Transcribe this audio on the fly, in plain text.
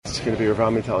going to be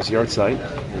Rav Amital's yahrzeit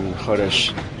in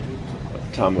Chodesh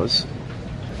Tammuz,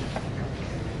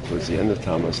 towards the end of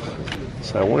Tammuz.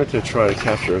 So I wanted to try to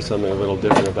capture something a little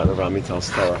different about Rav Amital's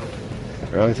Torah.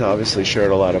 Rav Amital obviously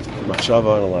shared a lot of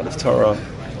machshava and a lot of Torah,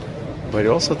 but he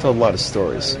also told a lot of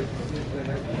stories.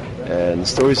 And the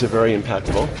stories are very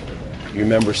impactful. You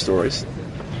remember stories,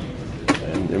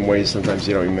 and in ways sometimes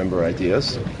you don't remember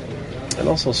ideas. And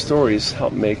also stories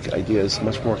help make ideas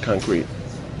much more concrete.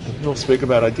 When people speak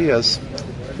about ideas,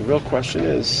 the real question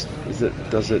is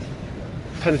does it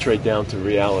penetrate down to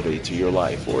reality, to your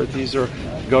life? Or these are,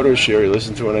 you go to a shir, you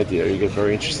listen to an idea, you get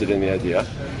very interested in the idea,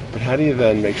 but how do you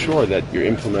then make sure that you're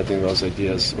implementing those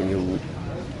ideas when you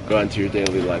go into your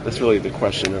daily life? That's really the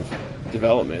question of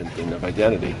development and of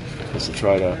identity, is to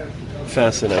try to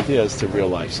fasten ideas to real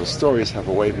life. So stories have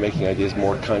a way of making ideas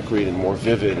more concrete and more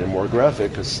vivid and more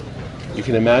graphic, because you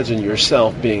can imagine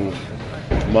yourself being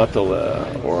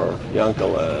Matala or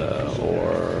Yankala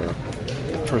or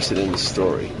the person in the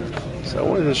story. So I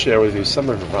wanted to share with you some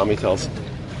of Rav Amital's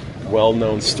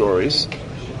well-known stories,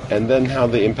 and then how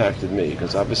they impacted me,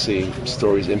 because obviously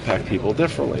stories impact people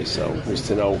differently. So who's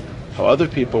to know how other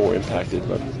people were impacted,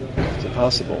 but it's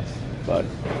impossible. But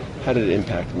how did it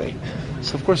impact me?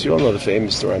 So of course you all know the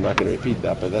famous story, I'm not going to repeat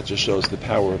that, but that just shows the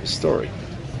power of a story.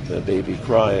 The baby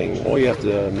crying, all you have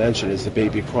to mention is the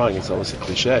baby crying. It's almost a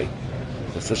cliche.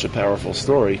 It's such a powerful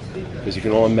story, because you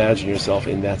can all imagine yourself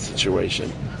in that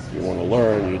situation. You want to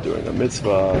learn, you're doing a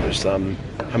mitzvah,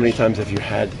 how many times have you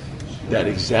had that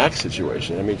exact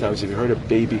situation? How many times have you heard a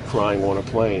baby crying on a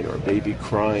plane, or a baby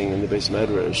crying in the Beis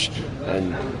Medrash,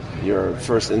 and your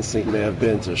first instinct may have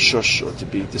been to shush, or to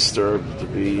be disturbed, to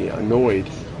be annoyed,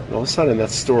 and all of a sudden that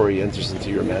story enters into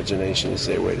your imagination. You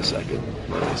say, wait a second,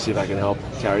 see if I can help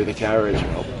carry the carriage,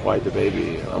 help quiet the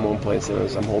baby. I'm on planes,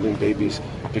 sometimes I'm holding babies,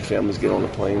 big families get on the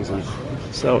planes, and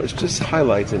so it just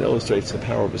highlights and illustrates the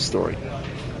power of a story.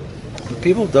 But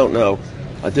people don't know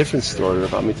a different story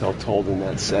that Rav Amital told in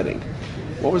that setting.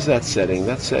 What was that setting?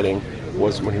 That setting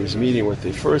was when he was meeting with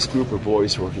the first group of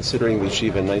boys who were considering the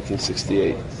yeshiva in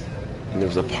 1968. And there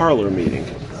was a parlor meeting,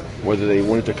 whether they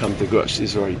wanted to come to Gush.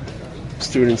 These were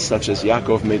students such as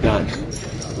Yaakov Medan,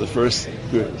 the first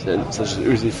group, and such as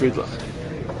Uzi Friedrich.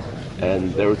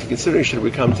 And they were considering, should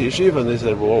we come to yeshiva? And they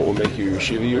said, well, what will make your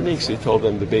yeshiva unique? So he told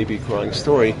them the baby crying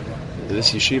story.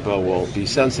 This yeshiva will be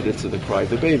sensitive to the cry of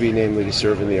the baby, namely to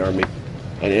serve in the army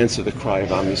and answer the cry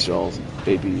of Am Yisrael's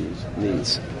baby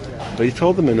needs. But he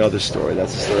told them another story.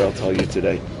 That's the story I'll tell you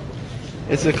today.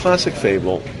 It's a classic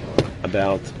fable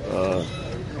about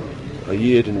a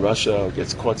Yid in Russia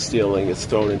gets caught stealing, gets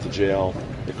thrown into jail.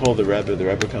 They call the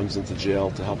Rebbe comes into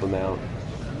jail to help him out.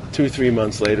 2-3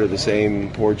 months later, the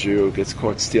same poor Jew gets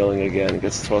caught stealing again and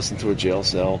gets tossed into a jail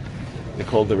cell. They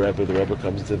call the Rebbe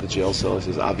comes into the jail cell and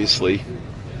says, obviously,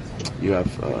 you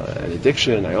have an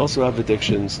addiction, I also have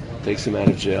addictions, takes him out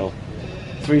of jail.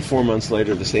 3-4 months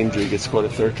later, the same Jew gets caught a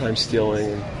third time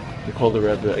stealing, and they call the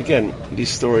Rebbe. Again, these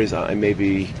stories, I may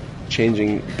be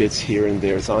changing bits here and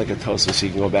there. It's not like a Tosfos, so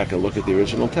you can go back and look at the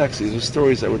original text. These are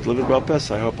stories that were delivered well best,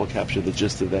 so I hope I'll capture the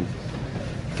gist of them.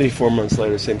 3-4 months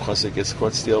later, same chassid gets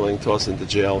caught stealing, tossed into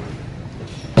jail.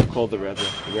 Call the Rebbe.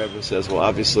 The Rebbe says, well,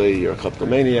 obviously, you're a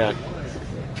kleptomaniac.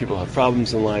 People have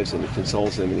problems in lives, and he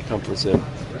consoles him, and he comforts him,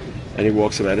 and he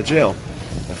walks him out of jail.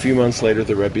 A few months later,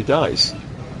 the Rebbe dies.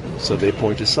 So they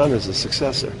appoint his son as the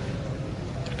successor.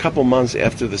 A couple months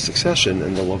after the succession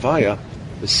in the Levaya,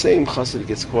 the same chassid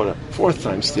gets caught a fourth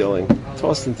time stealing,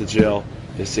 tossed into jail.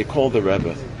 They say, call the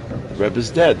Rebbe. The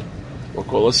Rebbe's dead. Or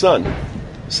call his son.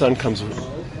 The son comes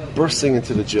bursting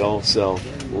into the jail cell,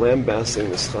 lambasting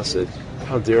this chassid.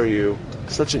 How dare you?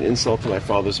 Such an insult to my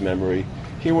father's memory.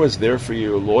 He was there for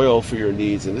you, loyal for your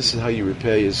needs, and this is how you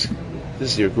repay this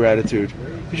is your gratitude.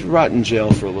 You should rot in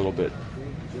jail for a little bit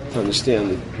to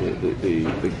understand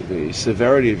the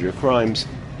severity of your crimes,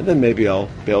 and then maybe I'll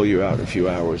bail you out in a few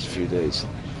hours, a few days.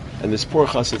 And this poor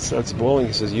chassid starts bawling.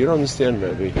 He says, you don't understand,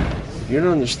 Rebbe. You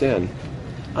don't understand.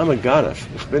 I'm a ganef.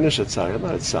 I'm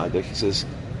not a tzaddik. He says,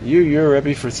 you're a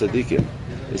Rebbe for tzaddikim.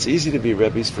 It's easy to be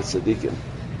Rebbes for tzaddikim.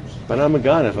 But I'm a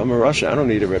ganef. I'm a Rasha. I don't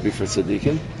need a Rebbe for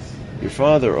tzaddikim. Your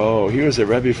father, here's a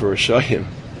Rebbe for Rishayim.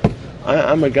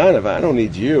 I'm a ganef. I don't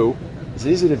need you. It's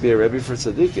easy to be a Rebbe for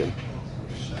tzaddikim.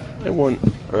 I want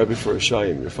a Rebbe for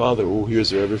Rishayim. Your father,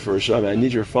 here's a Rebbe for Rishayim. I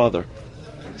need your father.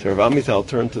 So Rav Amital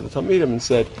turned to the Talmidim and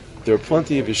said, there are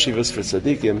plenty of yeshivas for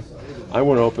tzaddikim. I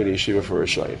want to open a yeshiva for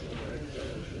Rishayim.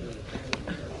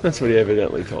 That's what he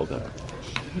evidently told them.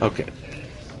 Okay.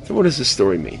 So what does this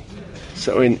story mean?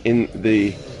 So in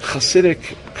the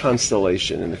Hasidic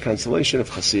constellation, in the constellation of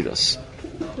Hasidus,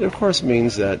 it of course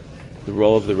means that the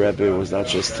role of the Rebbe was not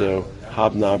just to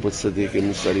hobnob with tzaddikim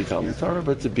and study Talmud Torah,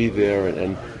 but to be there.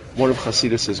 And one of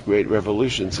Hasidus' great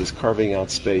revolutions is carving out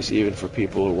space even for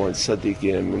people who weren't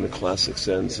tzaddikim in the classic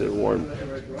sense, who weren't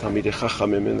Talmidei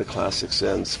Chachamim in the classic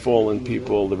sense, fallen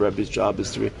people. The Rebbe's job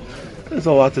is to be... There's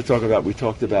a lot to talk about. We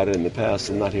talked about it in the past.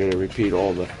 I'm not here to repeat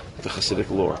all the Hasidic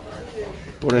lore.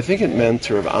 But what I think it meant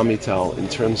to Rav Amital in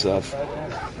terms of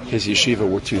his yeshiva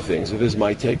were two things. So this is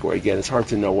my takeaway. Again, it's hard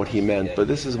to know what he meant, but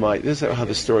this is how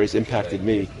the story has impacted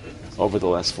me over the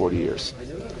last 40 years.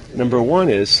 Number one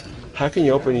is, how can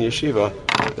you open a yeshiva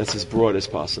that's as broad as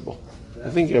possible? I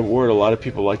think a word a lot of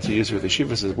people like to use with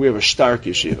yeshiva is, we have a stark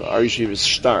yeshiva. Our yeshiva is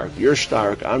stark. You're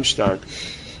stark. I'm stark.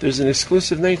 There's an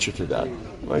exclusive nature to that.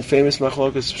 My famous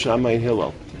machlokas Shammai and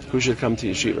Hillel. Who should come to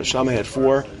yeshiva? Shammai had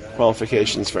 4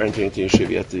 qualifications for entering into yeshiva.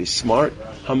 You have to be smart,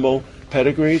 humble,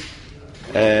 pedigreed,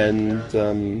 and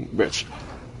rich.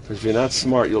 Because if you're not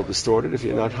smart, you'll distort it. If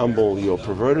you're not humble, you'll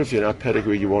pervert it. If you're not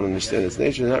pedigreed, you won't understand its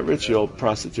nature. If you're not rich, you'll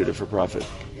prostitute it for profit.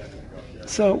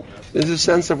 So there's a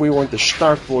sense that we want the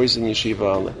stark boys in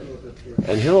yeshiva.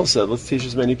 And Hillel said, let's teach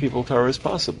as many people Torah as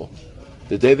possible.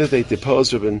 The day that they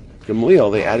deposed Rabbi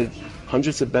Gamliel, they added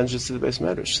hundreds of benches to the Beis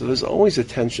Medrash. So there's always a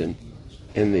tension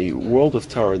in the world of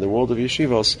Torah, in the world of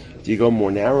yeshivos. Do you go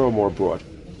more narrow or more broad?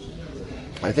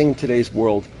 I think in today's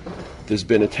world, there's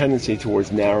been a tendency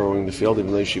towards narrowing the field,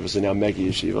 even though yeshivos are now mega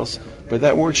yeshivos. But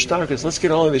that word stark is, let's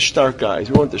get all of the stark guys.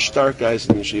 We want the stark guys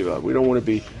in yeshiva. We don't want to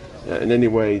be in any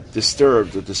way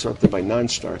disturbed or disrupted by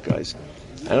non-stark guys.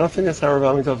 I don't think that's how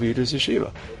Rav Amital viewed his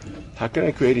yeshiva. How can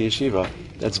I create a yeshiva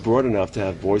that's broad enough to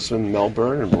have boys from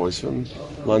Melbourne and boys from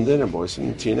London and boys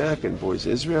from Teaneck and boys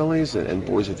Israelis and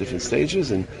boys at different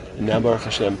stages and now Baruch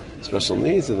Hashem special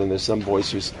needs, and then there's some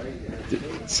boys whose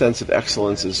sense of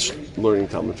excellence is learning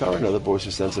Talmud Torah, and other boys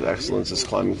whose sense of excellence is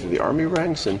climbing through the army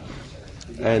ranks, and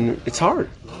it's hard.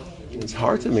 It's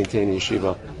hard to maintain a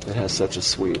yeshiva that has such a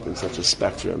sweep and such a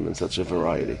spectrum and such a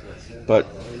variety. But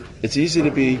it's easy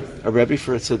to be a Rebbe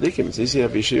for a tzaddikim. It's easy to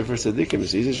have a yeshiva for tzaddikim.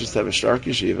 It's easy to just have a stark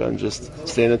yeshiva and just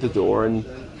stand at the door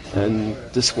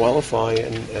and disqualify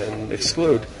and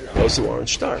exclude those who aren't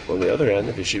stark. On the other hand,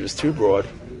 if yeshiva is too broad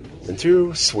and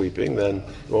too sweeping, then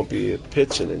there won't be a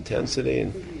pitch and intensity.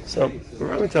 And so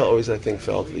Rav Amital always, I think,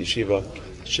 felt that the yeshiva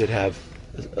should have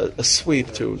a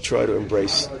sweep to try to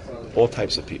embrace all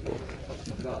types of people.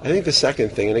 I think the second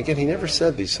thing, and again, he never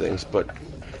said these things, but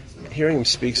hearing him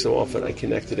speak so often, I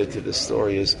connected it to this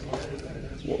story, is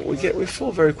we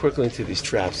fall very quickly into these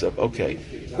traps of, okay,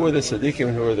 who are the tzaddikim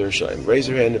and who are the Rishayim? Raise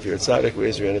your hand if you're a tzaddik,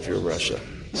 raise your hand if you're a Rasha.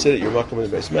 Sit at your makom in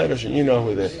the Beis Medrash, and you know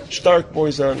who the stark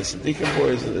boys are, the tzaddikim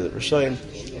boys, and the Rishayim.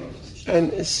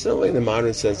 And it's still in the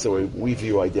modern sense the way we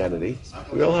view identity.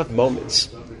 We all have moments.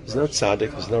 There's no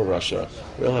tzaddik, there's no Rasha.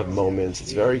 We all have moments.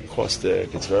 It's very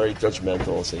caustic, it's very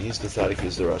judgmental. So he's the tzaddik,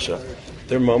 he's the Rasha.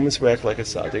 There are moments we act like a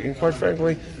tzaddik, and quite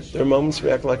frankly, there are moments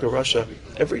we act like a Rasha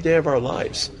every day of our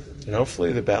lives. And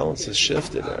hopefully the balance is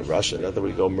shifted. Rasha, not that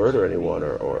we go murder anyone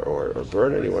or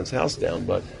burn anyone's house down,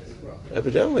 but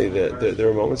evidently there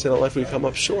are moments in our life we come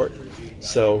up short.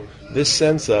 So this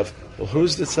sense of, well,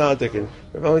 who's the tzaddik? And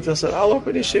Rav Amital said, I'll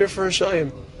open yeshiva for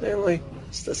Rishayim. Namely,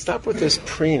 stop with this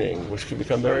preening, which can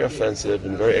become very offensive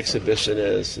and very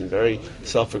exhibitionist and very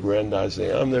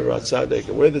self-aggrandizing. I'm the tzaddik,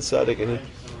 and we're the tzaddik. And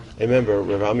I remember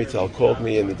Rav Amital called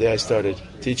me in the day I started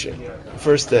teaching. The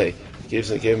first day, gave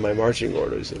him my marching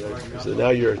orders. He said,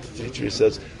 now you're a teacher. He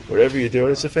says, whatever you do,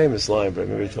 and it's a famous line, but I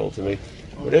remember he told to me,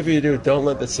 whatever you do, don't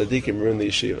let the tzaddikim ruin the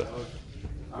yeshiva.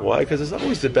 Why? Because there's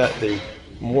always the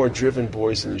more driven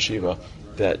boys in yeshiva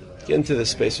that get into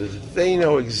this space where they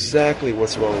know exactly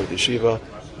what's wrong with yeshiva.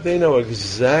 They know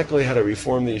exactly how to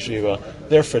reform the yeshiva.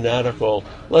 They're fanatical.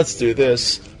 Let's do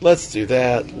this. Let's do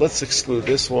that. Let's exclude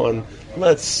this one.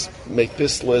 Let's make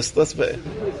this list.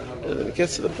 And it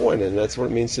gets to the point, and that's what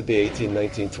it means to be 18,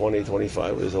 19, 20,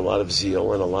 25. There's a lot of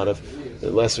zeal and a lot of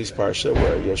last week's parsha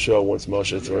where Yeshua wants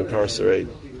Moshe to incarcerate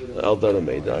Eldad and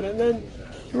Medad, and then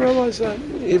you realize that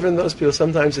even those people,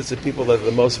 sometimes it's the people that are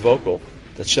the most vocal,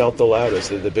 that shout the loudest,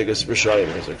 they're the biggest Rishayim,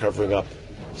 because they're covering up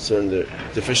certain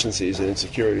deficiencies and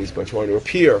insecurities by trying to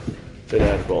appear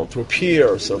fanatical, to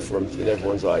appear from in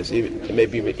everyone's eyes,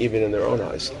 maybe even in their own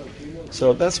eyes.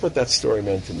 So that's what that story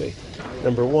meant to me.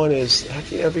 Number one is, how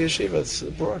can you have a yeshiva that's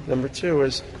broad? Number two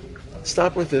is,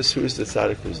 stop with this, who's the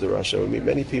tzaddik, who's the Rasha. We meet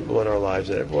many people in our lives,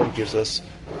 and everyone gives us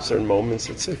certain moments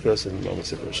that sick us and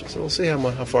moments of Rasha. So we'll see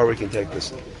how far we can take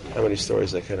this, how many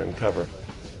stories I can uncover,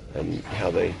 and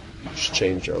how they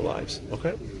change our lives.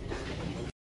 Okay?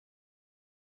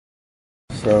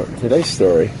 So today's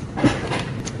story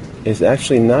is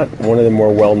actually not one of the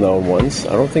more well-known ones.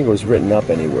 I don't think it was written up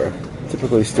anywhere.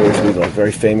 Typically stories read like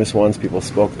very famous ones. People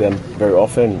spoke them very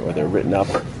often, or they're written up.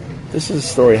 This is a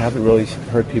story I haven't really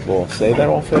heard people say that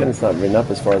often. It's not written up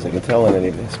as far as I can tell in any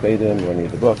of the Spadim or any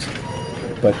of the books.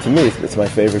 But to me, it's my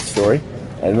favorite story.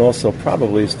 And also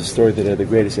probably it's the story that had the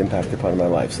greatest impact upon my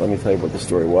life. So let me tell you what the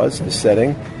story was, the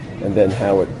setting, and then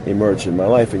how it emerged in my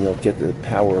life. And you'll get the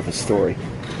power of a story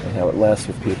and how it lasts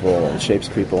with people and shapes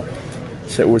people.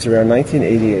 So it was around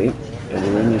 1988, and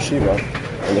we were in yeshiva,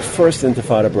 and the first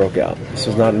intifada broke out. This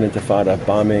was not an intifada of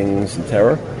bombings and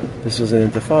terror. This was an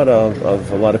intifada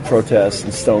of a lot of protests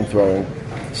and stone throwing.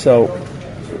 So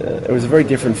it was a very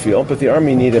different feel, but the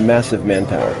army needed massive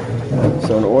manpower.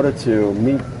 So in order to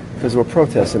meet, because there were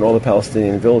protests in all the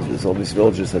Palestinian villages, all these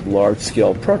villages had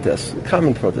large-scale protests,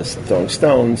 common protests, throwing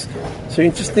stones. So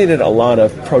you just needed a lot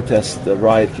of protest,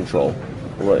 riot control.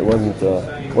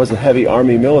 It wasn't heavy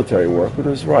army military work, but it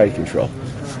was riot control.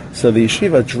 So the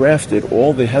yeshiva drafted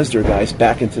all the Hesder guys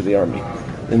back into the army.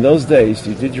 In those days,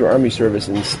 you did your army service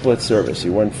in split service.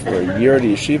 You went for a year to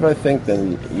yeshiva, I think,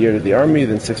 then a year to the army,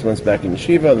 then 6 months back in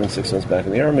yeshiva, then 6 months back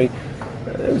in the army.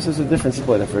 It was just a different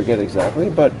split, I forget exactly.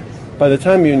 But by the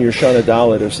time you in your Shana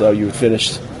Dalit or so, you would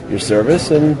finish your service,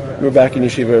 and you were back in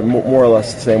yeshiva more or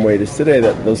less the same way it is today,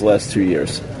 those last 2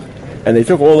 years. And they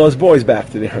took all those boys back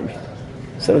to the army.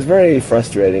 So it was very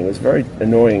frustrating. It was very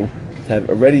annoying to have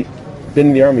already been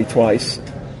in the army twice,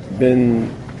 been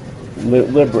not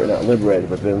liberated,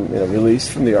 but been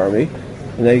released from the army,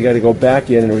 and now you got to go back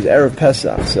in, and it was Erev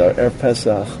Pesach. So Erev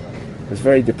Pesach was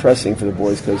very depressing for the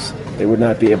boys because they would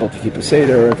not be able to keep a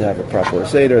Seder, to have a proper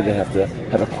Seder. They'd have to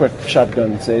have a quick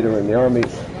shotgun Seder in the army.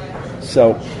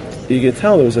 So you could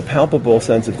tell there was a palpable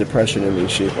sense of depression in the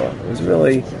yeshiva. It was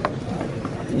really,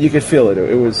 you could feel it.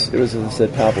 It was as I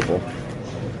said, palpable.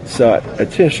 So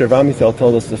at Tish, Rav Amital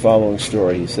told us the following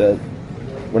story. He said,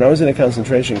 when I was in a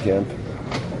concentration camp,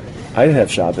 I didn't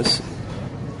have Shabbos.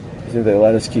 I think they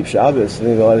let us keep Shabbos. I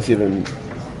think they let us even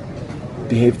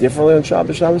behave differently on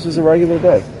Shabbos. Shabbos was a regular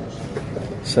day.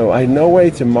 So I had no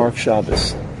way to mark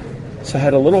Shabbos. So I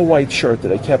had a little white shirt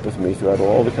that I kept with me throughout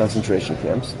all the concentration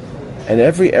camps. And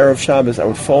every Erev Shabbos, I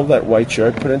would fold that white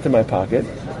shirt, put it into my pocket,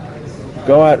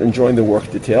 go out and join the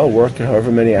work detail, work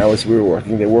however many hours we were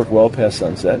working. They worked well past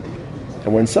sunset.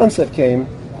 And when sunset came,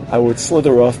 I would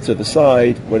slither off to the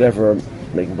side, whatever,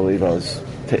 making believe I was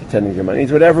tending to my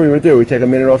needs, whatever we would do. We'd take a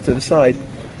minute off to the side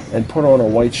and put on a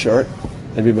white shirt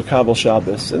and be Makabal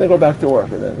Shabbos, and then go back to work.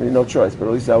 And then, no choice, but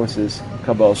at least that was his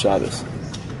Kabbalah Shabbos.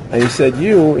 And he said,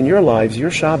 you, in your lives,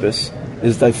 your Shabbos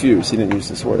is diffuse. He didn't use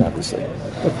this word, obviously.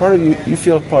 But part of you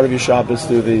feel part of your Shabbos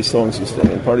through the songs you sing,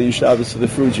 and part of your Shabbos through the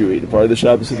food you eat, and part of the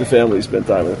Shabbos through the family you spend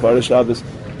time with, and part of Shabbos.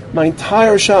 My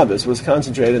entire Shabbos was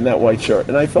concentrated in that white shirt,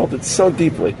 and I felt it so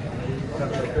deeply.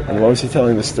 And why was he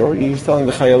telling the story? He was telling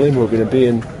the Chayalim who are going to be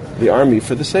in the army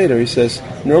for the Seder. He says,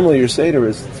 normally your Seder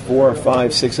is 4,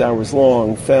 5, 6 hours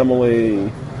long,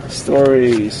 family,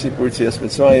 story, Sipur Tzias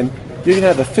Mitzrayim. You're going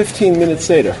to have a 15-minute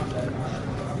Seder.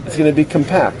 It's going to be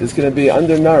compact. It's going to be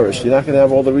undernourished. You're not going to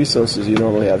have all the resources you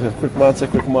normally have. You have quick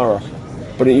matzah, quick maror.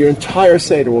 But your entire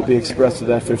Seder will be expressed through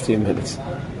that 15 minutes.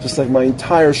 Just like my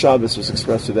entire Shabbos was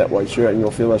expressed through that white shirt, and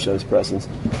you'll feel Hashem's presence.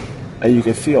 And you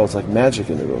can feel it's like magic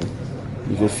in the room.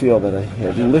 You can feel that I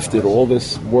have lifted all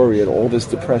this worry and all this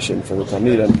depression from the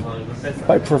Talmidim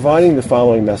by providing the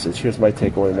following message. Here's my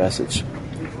takeaway message.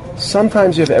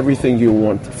 Sometimes you have everything you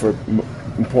want for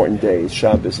important days,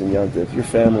 Shabbos and Yontif, your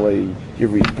family, your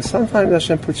read. But sometimes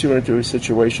Hashem puts you into a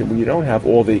situation where you don't have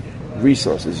all the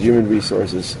resources, human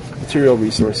resources, material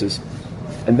resources,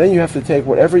 and then you have to take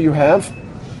whatever you have,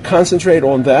 concentrate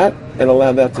on that, and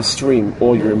allow that to stream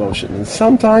all your emotion. And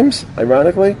sometimes,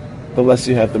 ironically, the less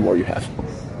you have, the more you have.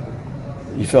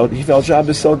 He felt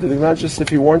Shabbos so difficult, not just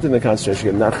if you weren't in the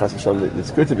concentration camp, not concentration,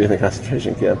 it's good to be in the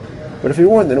concentration camp, but if you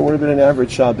weren't, then it would have been an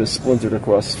average Shabbos splintered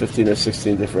across 15 or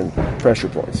 16 different pressure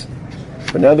points.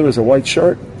 But now there was a white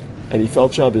shirt, and he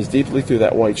felt Shabbos deeply through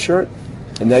that white shirt,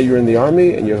 and now you're in the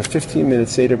army, and you have a 15-minute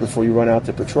Seder before you run out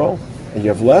to patrol, and you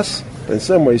have less, but in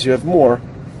some ways you have more,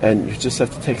 and you just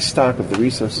have to take stock of the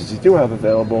resources you do have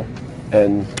available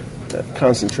and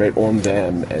concentrate on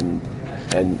them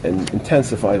and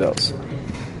intensify those.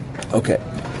 Okay,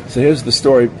 so here's the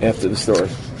story after the story.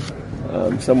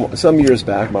 Some years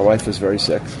back, my wife was very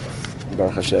sick.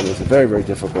 Baruch Hashem, it was a very, very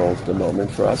difficult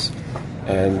moment for us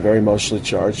and very emotionally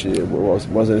charged. It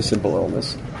wasn't a simple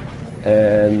illness.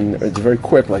 And it's very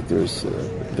quick, like there was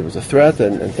a threat,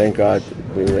 and thank God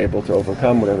we were able to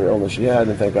overcome whatever illness she had,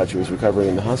 and thank God she was recovering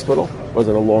in the hospital. It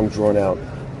wasn't a long, drawn-out.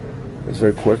 It was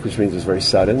very quick, which means it was very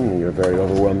sudden, and you were very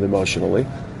overwhelmed emotionally.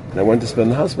 And I went to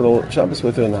spend the hospital Shabbos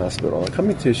with her in the hospial. And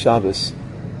coming to Shabbos,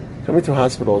 Coming to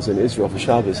hospitals in Israel for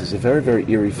Shabbos is a very, very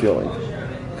eerie feeling.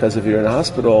 Because if you're in a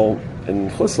hospital in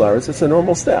Chutz La'aretz, it's a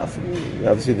normal staff.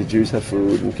 Obviously the Jews have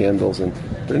food and candles,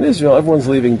 but in Israel, everyone's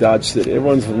leaving Dodge City.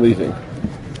 Everyone's leaving.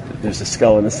 There's a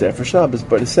skeleton staff for Shabbos,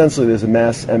 but essentially there's a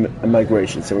mass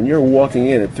migration. So when you're walking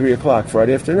in at 3 o'clock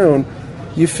Friday afternoon,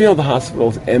 you feel the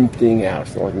hospital's emptying out.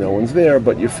 It's not like no one's there,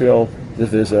 but you feel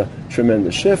that there's a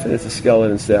tremendous shift, and it's a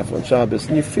skeleton staff on Shabbos,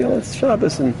 and you feel it's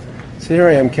Shabbos. And so here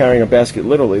I am carrying a basket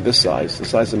literally this size, the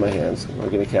size of my hands. I'm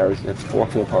going to carry, have to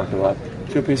walk to the parking lot,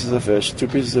 2 pieces of fish, 2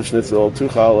 pieces of schnitzel, 2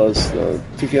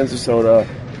 challahs, 2 cans of soda,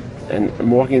 and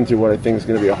I'm walking into what I think is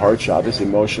going to be a hard Shabbos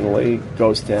emotionally,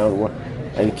 ghost town.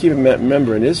 And keep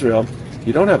remember, in Israel,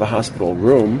 you don't have a hospital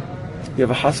room, you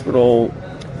have a hospital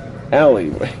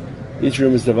alleyway. Each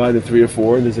room is divided 3 or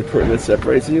 4, and there's a curtain that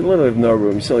separates, and you literally have no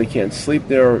room. You certainly can't sleep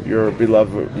there. Your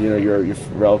beloved, your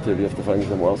relative, you have to find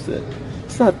somewhere else to.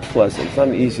 It's not pleasant. It's not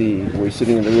easy when you're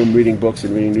sitting in the room reading books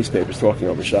and reading newspapers, talking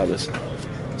over Shabbos.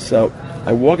 So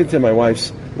I walk into my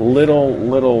wife's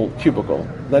little cubicle.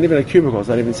 Not even a cubicle. It's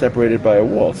not even separated by a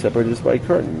wall. It's separated just by a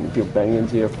curtain. People bang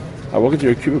into you. I walk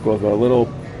into her cubicle with a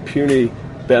little puny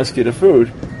basket of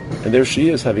food, and there she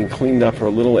is, having cleaned up her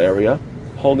little area,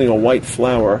 holding a white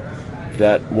flower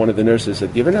that one of the nurses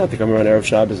had given out to come around Erev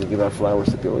Shabbos and give out flowers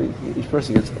to people. Each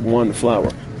person gets 1 flower.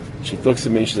 She looks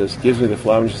at me, she says, gives me the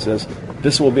flower, and she says,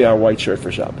 "This will be our white shirt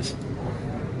for Shabbos."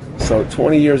 So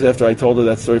 20 years after I told her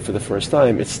that story for the first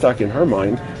time, it stuck in her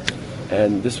mind,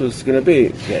 and this was going to be,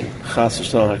 again, chas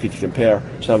v'shalom, how could you compare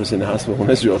Shabbos in the hospital in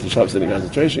Israel to Shabbos in a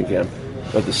concentration camp?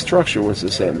 But the structure was the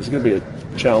same. It's going to be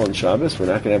a challenge Shabbos. We're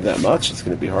not going to have that much. It's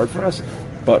going to be hard for us,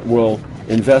 but we'll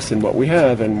invest in what we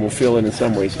have, and we'll feel it in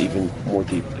some ways even more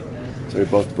deeply. So we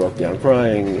both broke down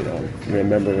crying,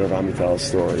 remembering Rav Amital's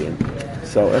story. And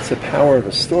so that's the power of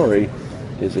a story,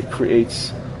 is it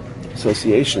creates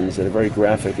associations that are very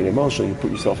graphic and emotional. You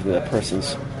put yourself into that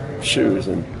person's shoes,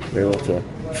 and you're able to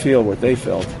feel what they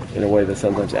felt in a way that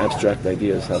sometimes abstract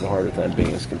ideas have a harder time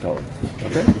being as compelling.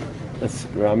 Okay? That's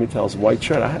Rav Amital's white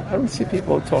shirt. I don't see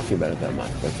people talking about it that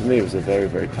much, but to me it was a very,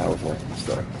 very powerful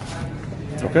story.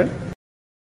 Okay?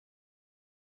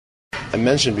 I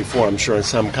mentioned before, I'm sure in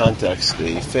some context,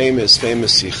 the famous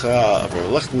Sikha of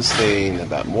Rav Lichtenstein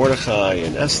about Mordechai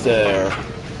and Esther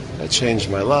that changed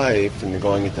my life, and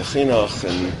going into Chinuch,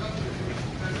 and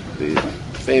the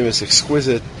famous,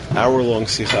 exquisite, hour-long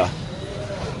Sikha.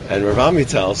 And Rav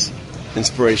Amital's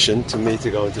inspiration to me to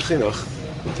go into Chinuch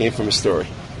came from a story.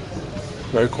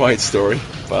 Very quiet story,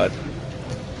 but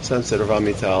sense that Rav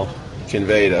Amital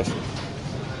conveyed of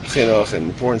Chinuch and the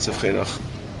importance of Chinuch.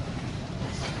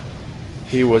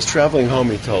 He was traveling home,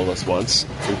 he told us once,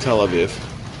 from Tel Aviv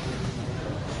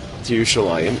to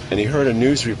Yerushalayim, and he heard a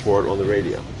news report on the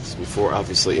radio. This is before,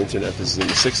 obviously, internet. This is in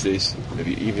the 60s,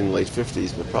 maybe even late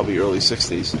 50s, but probably early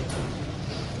 60s.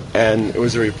 And it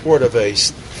was a report of a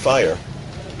fire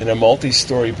in a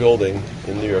multi-story building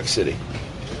in New York City,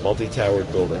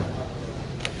 multi-towered building.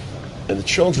 And the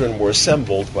children were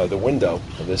assembled by the window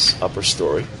of this upper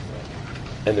story,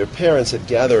 and their parents had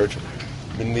gathered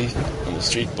beneath on the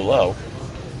street below,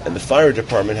 and the fire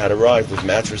department had arrived with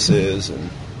mattresses and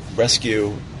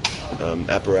rescue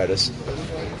apparatus,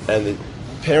 and the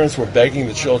parents were begging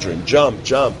the children, jump,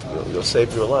 you'll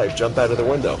save your life, jump out of the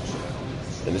window.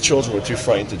 And the children were too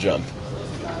frightened to jump.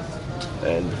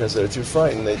 And because they were too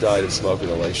frightened, they died of smoke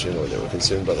inhalation, or they were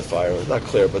consumed by the fire. It was not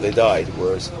clear, but they died,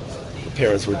 whereas the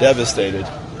parents were devastated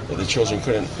that the children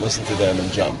couldn't listen to them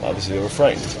and jump. Obviously, they were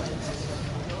frightened.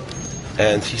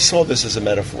 And he saw this as a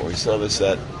metaphor. He saw this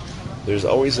that there's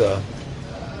always a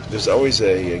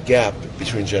gap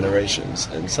between generations,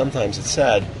 and sometimes it's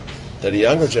sad that a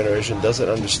younger generation doesn't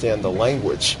understand the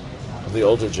language of the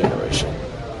older generation.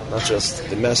 Not just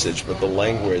the message, but the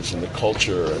language and the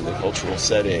culture and the cultural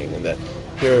setting, and that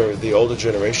here the older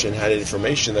generation had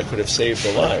information that could have saved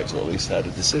their lives, or at least had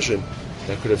a decision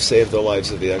that could have saved the lives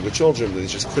of the younger children, but they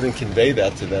just couldn't convey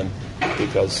that to them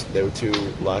because they were too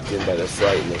locked in by their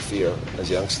fright and their fear as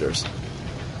youngsters.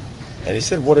 And he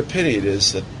said, what a pity it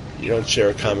is that you don't share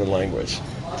a common language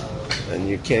and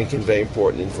you can't convey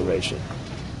important information.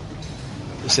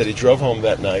 He said he drove home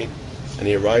that night and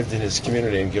he arrived in his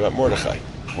community in Givat Mordechai,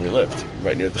 where he lived,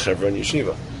 right near the Chevron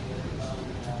Yeshiva.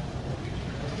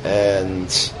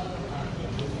 And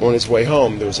on his way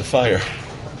home, there was a fire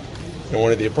in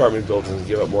one of the apartment buildings in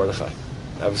Givat Mordechai.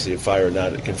 Obviously a fire,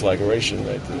 not a conflagration,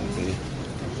 right? The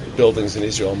buildings in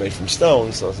Israel are made from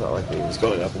stone, so it's not like it was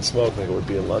going up in smoke like it would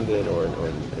be in London or in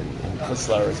Chutz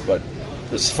La'aretz, but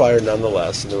there's fire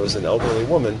nonetheless, and there was an elderly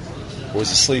woman who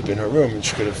was asleep in her room, and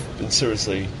she could have been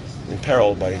seriously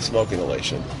imperiled by smoke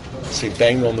inhalation. So he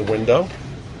banged on the window,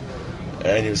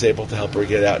 and he was able to help her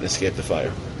get out and escape the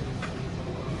fire.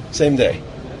 Same day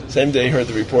he heard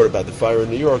the report about the fire in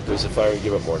New York. There was a fire in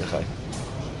Givat Mordechai.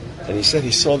 And he said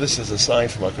he saw this as a sign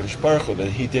from HaKadosh Baruch Hu that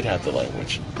he did have the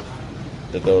language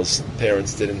that those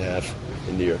parents didn't have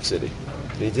in New York City.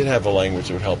 He did have a language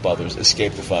that would help others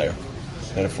escape the fire,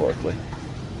 metaphorically.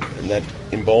 And that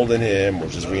emboldened him, or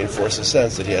just reinforced the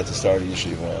sense that he had to start a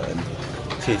yeshiva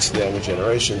and teach the younger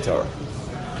generation Torah.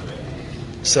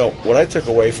 So what I took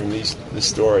away from this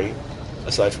story,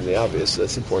 aside from the obvious,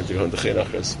 that's important to go into chinuch,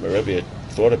 because my Rebbe had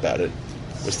thought about it,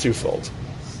 was twofold.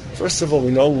 First of all,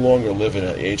 we no longer live in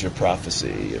an age of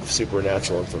prophecy, of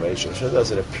supernatural information. Hashem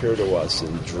doesn't appear to us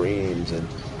in dreams, and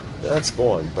that's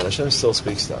gone, but Hashem still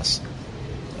speaks to us.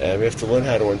 And we have to learn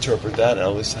how to interpret that, and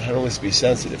at least be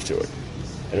sensitive to it.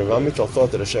 And Rav Amital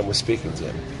thought that Hashem was speaking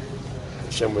to him.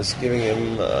 Hashem was giving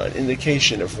him an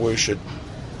indication of where he should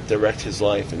direct his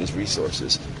life and his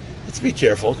resources. Let's be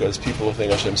careful, because people who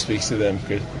think Hashem speaks to them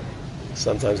could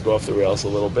sometimes go off the rails a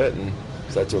little bit and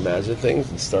start to imagine things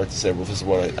and start to say, well, this is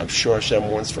what I'm sure Hashem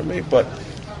wants from me. But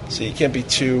so you can't be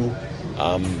too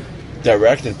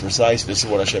direct and precise. This is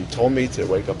what Hashem told me, to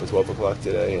wake up at 12 o'clock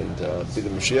today and be the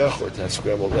Mashiach, or to have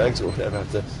scrambled eggs, or whatever.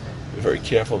 Have to be very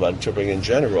careful about interpreting in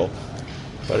general.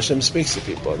 But Hashem speaks to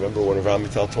people. I remember when Rav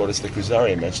Amital taught us the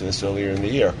Kuzari, I mentioned this earlier in the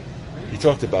year. He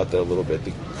talked about that a little bit.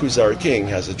 The Kuzari king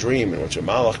has a dream in which a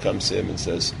malach comes to him and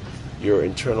says, your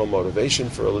internal motivation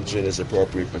for religion is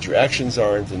appropriate, but your actions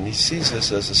aren't. And he sees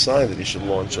this as a sign that he should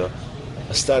launch a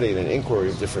study and an inquiry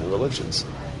of different religions.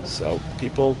 So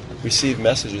people receive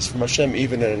messages from Hashem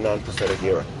even in a non-prophetic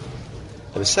era.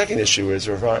 And the second issue is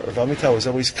Rav Amital was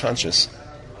always conscious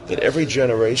that every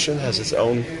generation has its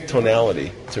own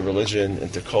tonality to religion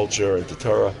and to culture and to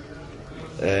Torah.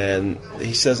 And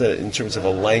he says that in terms of a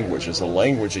language. There's a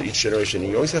language in each generation. And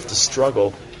you always have to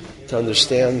struggle to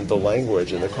understand the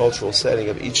language and the cultural setting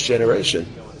of each generation.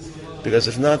 Because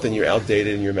if not, then you're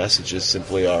outdated and your messages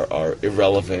simply are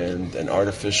irrelevant and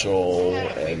artificial,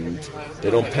 and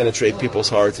they don't penetrate people's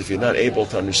hearts if you're not able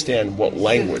to understand what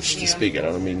language to speak in. I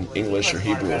don't mean English or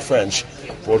Hebrew or French,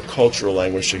 but what cultural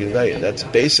language to convey. And that's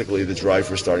basically the drive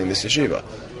for starting this yeshiva.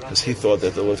 Because he thought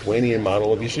that the Lithuanian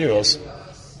model of yeshivos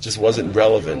just wasn't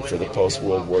relevant for the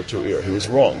post-World War II era. He was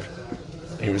wrong.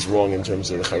 He was wrong in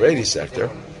terms of the Haredi sector,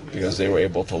 because they were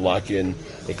able to lock in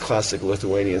a classic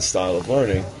Lithuanian style of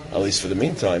learning, at least for the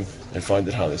meantime, and find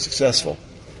it highly successful.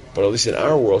 But at least in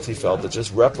our world, he felt that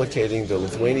just replicating the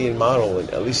Lithuanian model, and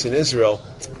at least in Israel,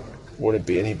 wouldn't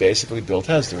be. And he basically built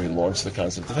Hesder. He launched the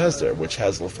concept of Hesder, which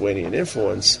has Lithuanian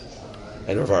influence.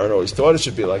 And Rav Aaron always thought it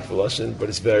should be like Voloshin, but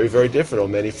it's very, very different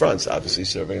on many fronts. Obviously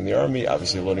serving in the army,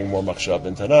 obviously learning more Machshav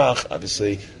and Tanakh,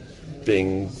 obviously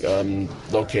being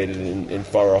located in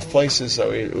far-off places.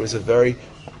 So it was a very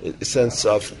sense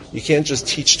of, you can't just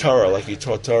teach Torah like you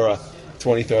taught Torah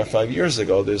 20, 35 years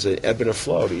ago. There's an ebb and a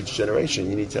flow to each generation.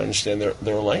 You need to understand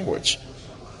their language.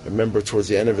 I remember towards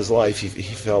the end of his life,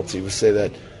 he would say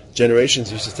that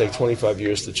generations used to take 25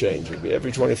 years to change. It would be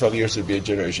every 25 years there would be a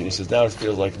generation. He says now it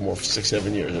feels like more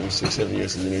 6-7 years. Every 6-7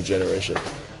 years in the new generation.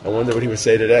 I wonder what he would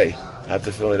say today. I have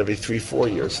the feeling every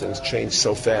 3-4 years things change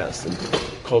so fast and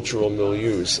cultural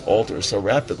milieus alter so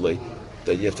rapidly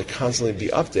that you have to constantly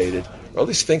be updated, or at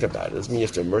least think about it. It doesn't mean you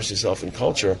have to immerse yourself in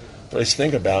culture, but at least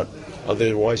think about,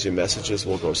 otherwise your messages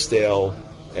will go stale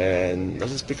and they'll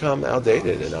just become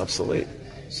outdated and obsolete.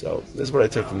 So this is what I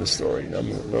took from the story.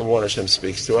 Number one, Hashem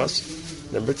speaks to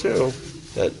us. Number two,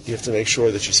 that you have to make sure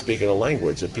that you speak in a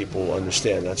language that people will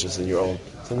understand, not just in your own.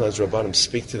 Sometimes Rabbanim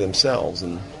speak to themselves,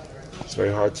 and it's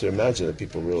very hard to imagine that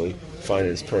people really find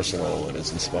it as personal and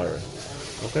as inspiring.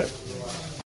 Okay?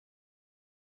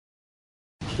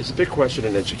 There's a big question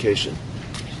in education.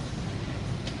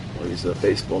 I'll use a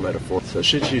baseball metaphor. So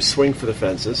should you swing for the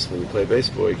fences? When you play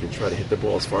baseball, you can try to hit the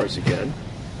ball as far as you can.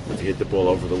 If you hit the ball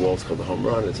over the wall, it's called a home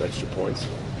run. It's extra points.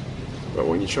 But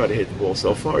when you try to hit the ball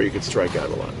so far, you can strike out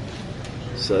a lot.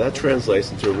 So that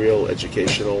translates into a real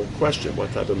educational question.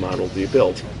 What type of model do you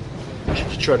build?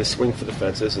 Should you try to swing for the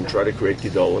fences and try to create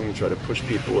gedolim and try to push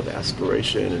people with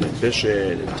aspiration and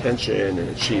ambition, intention and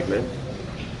achievement?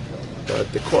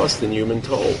 But the cost in human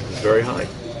toll is very high.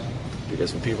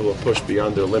 Because when people are pushed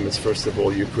beyond their limits, first of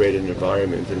all, you create an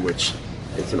environment in which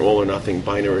it's an all-or-nothing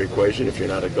binary equation. If you're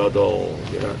not a gadol,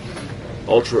 if you're not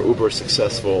ultra-uber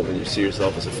successful, then you see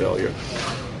yourself as a failure.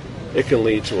 It can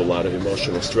lead to a lot of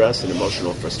emotional stress and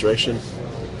emotional frustration.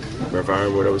 Rav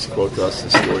Aaron would always quote to us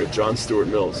the story of John Stuart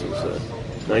Mills, who was a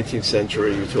 19th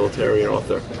century utilitarian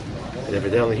author. And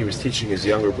evidently he was teaching his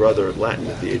younger brother Latin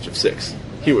at the age of 6.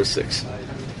 He was 6.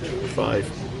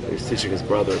 5. He was teaching his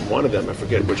brother. One of them, I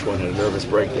forget which one, had a nervous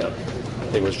breakdown.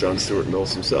 think it was John Stuart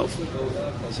Mills himself.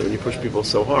 So when you push people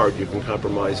so hard, you can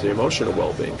compromise their emotional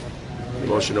well-being.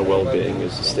 Emotional well-being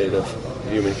is a state of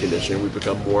the human condition we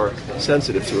become more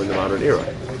sensitive to in the modern era.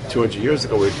 200 years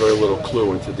ago, we had very little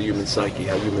clue into the human psyche,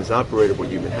 how humans operated, what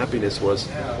human happiness was.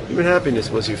 Human happiness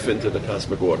was you fit into the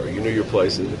cosmic order. You knew your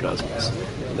place in the cosmos.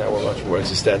 And now we're much more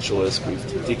existentialist. We've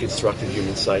deconstructed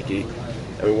human psyche,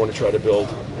 and we want to try to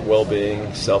build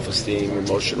well-being, self-esteem,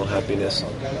 emotional happiness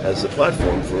as a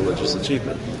platform for religious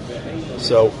achievement.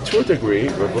 So, to a degree,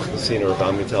 Rav Lichtenstein or Rav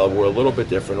Amital were a little bit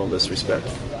different on this respect.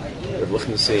 Rav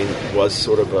Lichtenstein was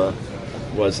sort of a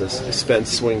spent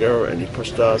swinger, and he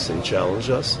pushed us and he challenged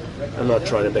us. I'm not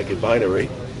trying to make it binary,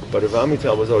 but Rav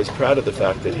Amital was always proud of the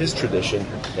fact that his tradition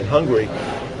in Hungary,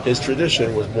 his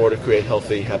tradition was more to create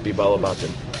healthy, happy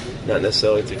Balabatim, not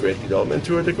necessarily to create Gedolim. And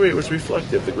to a degree, it was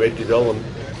reflective. The great Gedolim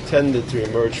tended to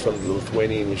emerge from the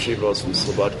Lithuanian yeshivos, from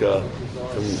Slobodka,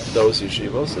 from those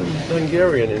yeshivos, and the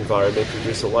Hungarian environment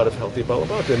produced a lot of healthy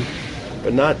Balabatim,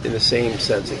 but not in the same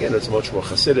sense. Again, it's much more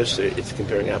Hasidish. It's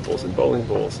comparing apples and bowling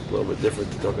balls. A little bit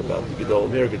different to talk about the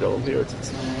Gedolim here, Gedolim here.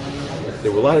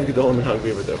 There were a lot of Gedolim in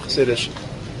Hungary, but they're Hasidish.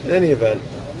 In any event,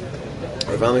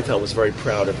 Rav Amital was very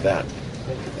proud of that.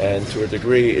 And to a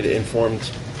degree, it informed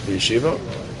the yeshiva.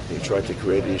 He tried to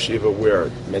create a yeshiva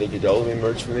where many Gedolim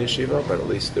emerged from the yeshiva, but at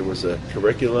least there was a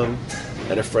curriculum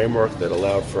and a framework that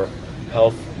allowed for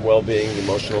health, well-being,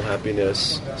 emotional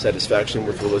happiness, satisfaction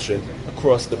with religion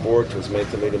across the board to as many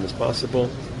Talmidim as possible,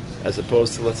 as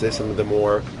opposed to, let's say, some of the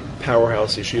more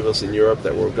powerhouse yeshivas in Europe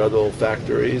that were Gadol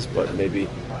factories, but maybe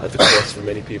at the cost for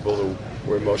many people who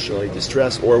were emotionally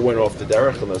distressed or went off the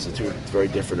derech. And those are two very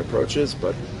different approaches,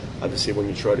 but obviously when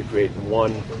you try to create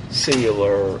one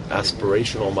singular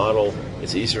aspirational model,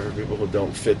 it's easier for people who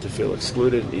don't fit to feel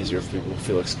excluded, easier for people who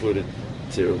feel excluded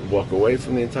to walk away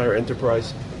from the entire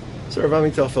enterprise. So Rav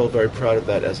Amital felt very proud of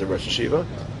that as a Rosh Yeshiva,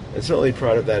 and certainly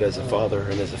proud of that as a father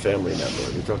and as a family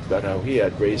member. We talked about how he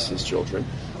had raised his children,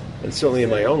 and certainly in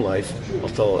my own life, I'll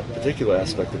tell a particular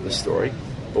aspect of the story,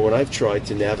 but when I've tried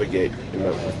to navigate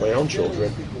with my own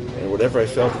children, and whenever I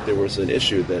felt that there was an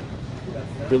issue that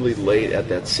really laid at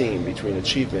that seam between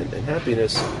achievement and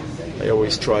happiness, I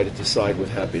always try to decide with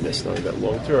happiness, knowing that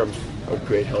long term I would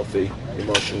create healthy,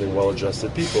 emotionally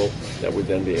well-adjusted people that would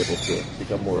then be able to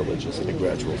become more religious in a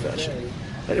gradual fashion.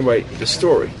 Anyway, the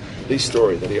story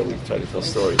that he always tried to tell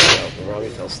stories about, the Rami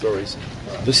tells stories,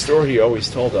 the story he always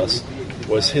told us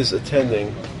was his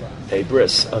attending a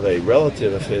bris of a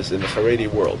relative of his in the Haredi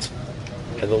world.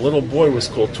 And the little boy was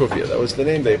called Tuvia. That was the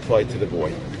name they applied to the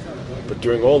boy. But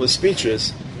during all the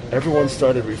speeches, everyone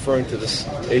started referring to this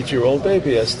 8-year-old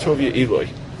baby as Tuvia Eloi.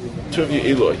 Tuvia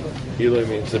Eloi. Eloi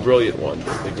means the brilliant one,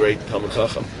 the great Talmid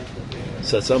Chacham.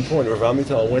 So at some point, Rav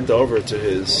Amital went over to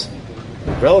his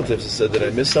relatives and said, "Did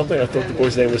I miss something? I thought the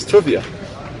boy's name was Tuvia."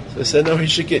 So they said, no, he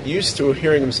should get used to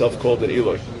hearing himself called an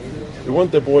Eloi. We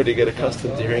want the boy to get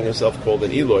accustomed to hearing himself called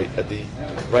an Eloi at the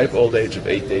ripe old age of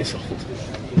 8 days old.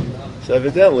 So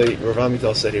evidently, Rav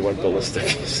Amital said he went ballistic.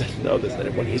 He said, no,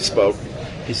 when he spoke,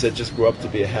 he said, just grow up to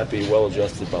be a happy,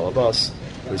 well-adjusted balabas,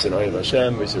 who's an Ayim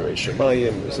Hashem, who's a Reish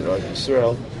Shemayim, who's an Ark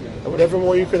Yisrael, and whatever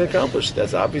more you can accomplish.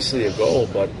 That's obviously a goal,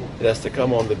 but it has to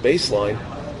come on the baseline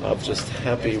of just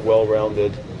happy,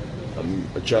 well-rounded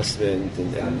adjustment.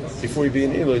 And before you be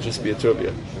an Eloi, just be a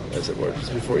Tuvia, as it were.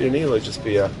 Just before you're an Eloi, just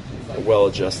be a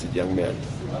well-adjusted young man.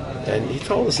 And he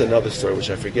told us another story, which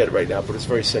I forget right now, but it's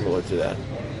very similar to that.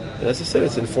 And as I said,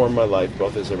 it's informed my life,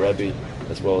 both as a Rebbe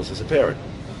as well as a parent.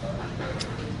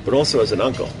 But also as an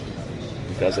uncle.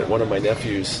 Because at one of my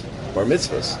nephew's bar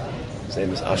mitzvahs, his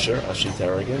name is Asher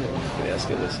Tarragon, and you can ask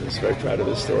him this, he's very proud of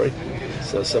this story.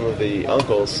 So some of the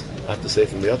uncles, I have to say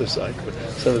from the other side, but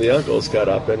some of the uncles got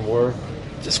up and were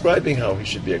describing how he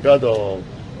should be a gadol,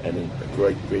 and a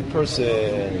great person,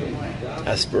 and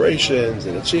aspirations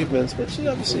and achievements, but you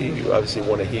obviously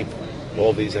want to heap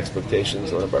all these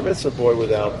expectations on a bar mitzvah boy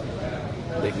without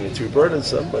making it too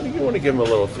burdensome, but you want to give him a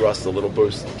little thrust, a little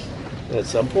boost. And at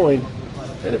some point,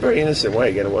 in a very innocent way,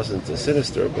 again, it wasn't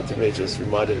sinister, but to me it just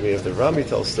reminded me of the Rav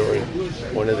Amital story.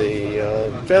 One of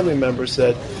the family members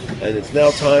said, and it's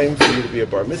now time for you to be a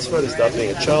bar mitzvah, to stop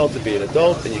being a child, to be an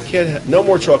adult, and you can't have, no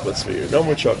more chocolates for you, no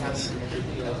more chocolates.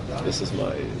 This is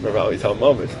my Rav Amital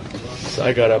moment. So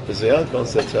I got up as a uncle and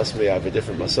said, trust me, I have a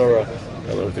different Masorah.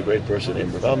 I learned with a great person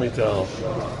named Rav Amital,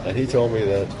 and he told me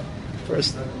that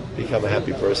first, become a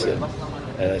happy person.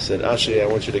 And I said, Ashi, I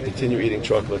want you to continue eating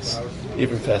chocolates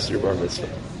even past your bar mitzvah.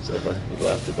 So he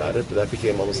laughed about it, but that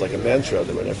became almost like a mantra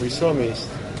that whenever he saw me, he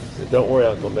said, don't worry,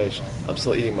 Uncle Mesh, I'm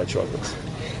still eating my chocolates.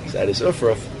 So at his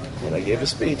ufraf, And I gave a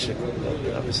speech,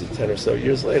 obviously 10 or so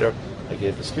years later, I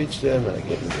gave a speech to him, and I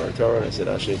gave him the Torah, and I said,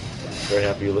 Ashi, very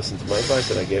happy you listened to my advice,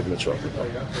 and I gave him a chocolate bar.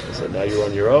 I said, now you're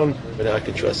on your own, but now I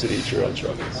can trust you to eat your own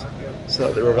chocolates.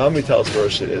 So the Rav Amital's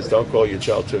version is, don't call your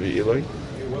child Tuvi Eloi.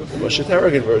 The Moshe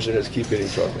Tarragon version is, keep eating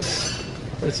chocolates.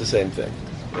 But it's the same thing.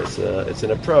 It's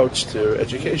an approach to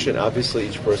education. Obviously,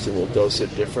 each person will dose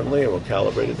it differently and will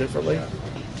calibrate it differently.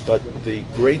 But the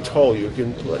great toll you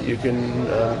can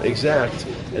exact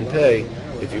and pay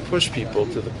if you push people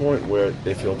to the point where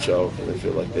they feel choked and they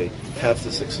feel like they have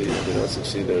to succeed. If they don't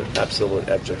succeed, they're absolute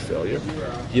abject failure.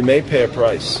 You may pay a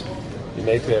price. You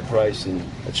may pay a price in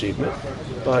achievement,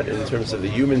 but in terms of the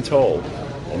human toll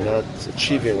and not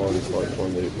achieving on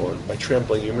by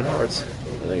trampling human hearts,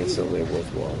 I think it's certainly a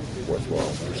worthwhile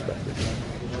perspective.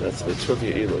 That's the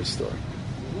Tuvi Eloi story.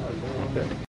 Okay.